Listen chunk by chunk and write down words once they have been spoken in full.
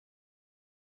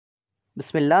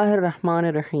Bismillahir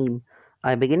Rahmanir Rahim.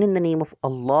 I begin in the name of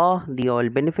Allah, the All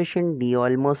Beneficent, the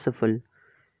All Merciful.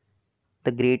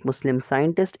 The great Muslim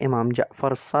scientist Imam Jaffer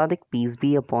Sadiq, peace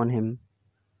be upon him.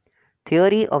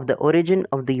 Theory of the origin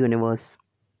of the universe.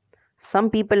 Some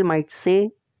people might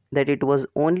say that it was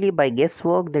only by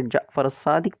guesswork that Jaffer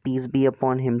Sadiq, peace be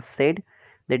upon him, said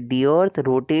that the earth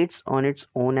rotates on its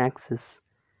own axis.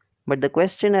 But the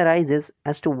question arises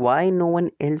as to why no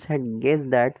one else had guessed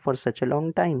that for such a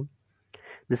long time.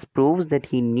 This proves that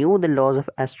he knew the laws of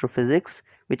astrophysics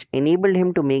which enabled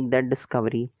him to make that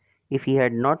discovery. If he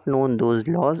had not known those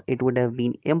laws, it would have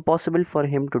been impossible for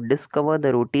him to discover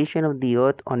the rotation of the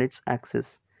earth on its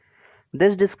axis.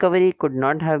 This discovery could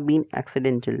not have been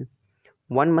accidental.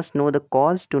 One must know the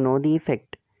cause to know the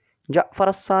effect. Ja'far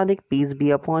as-Sadiq, peace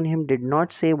be upon him, did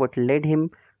not say what led him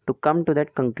to come to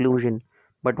that conclusion,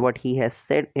 but what he has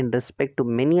said in respect to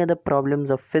many other problems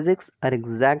of physics are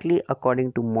exactly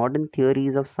according to modern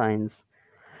theories of science.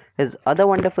 His other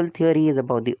wonderful theory is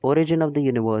about the origin of the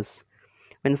universe.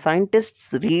 When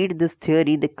scientists read this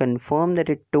theory, they confirm that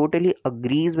it totally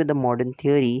agrees with the modern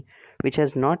theory, which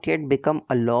has not yet become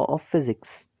a law of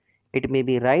physics. It may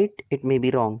be right, it may be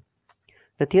wrong.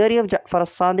 The theory of Ja'far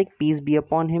as-Sadiq, peace be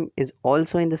upon him, is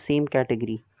also in the same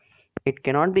category. It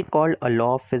cannot be called a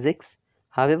law of physics.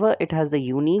 However, it has the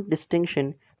unique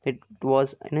distinction that it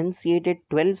was enunciated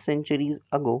 12 centuries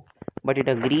ago, but it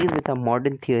agrees with a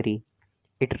modern theory.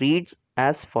 It reads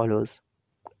as follows,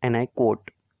 and I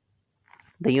quote: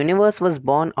 "The universe was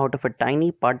born out of a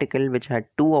tiny particle which had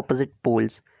two opposite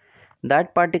poles.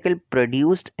 That particle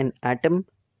produced an atom.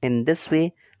 In this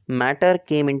way, matter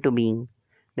came into being.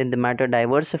 Then the matter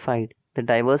diversified. The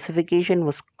diversification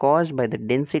was caused by the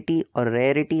density or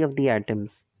rarity of the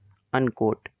atoms."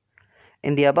 Unquote.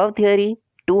 In the above theory,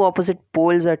 two opposite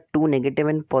poles are two negative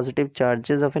and positive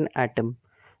charges of an atom.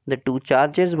 The two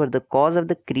charges were the cause of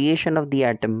the creation of the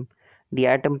atom. The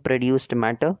atom produced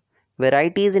matter.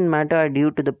 Varieties in matter are due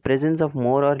to the presence of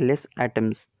more or less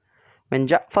atoms. When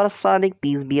Ja'far Sadiq,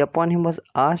 peace be upon him, was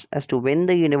asked as to when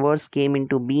the universe came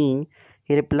into being,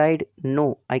 he replied,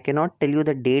 "No, I cannot tell you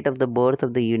the date of the birth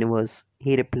of the universe."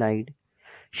 He replied.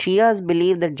 Shias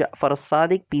believe that Ja'far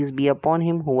Sadiq, peace be upon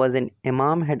him, who was an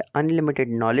Imam, had unlimited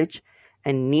knowledge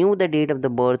and knew the date of the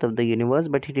birth of the universe,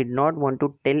 but he did not want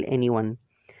to tell anyone.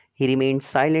 He remained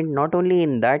silent not only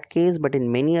in that case but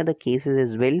in many other cases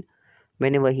as well,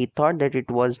 whenever he thought that it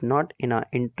was not in our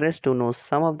interest to know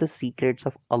some of the secrets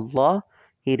of Allah,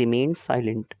 he remained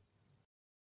silent.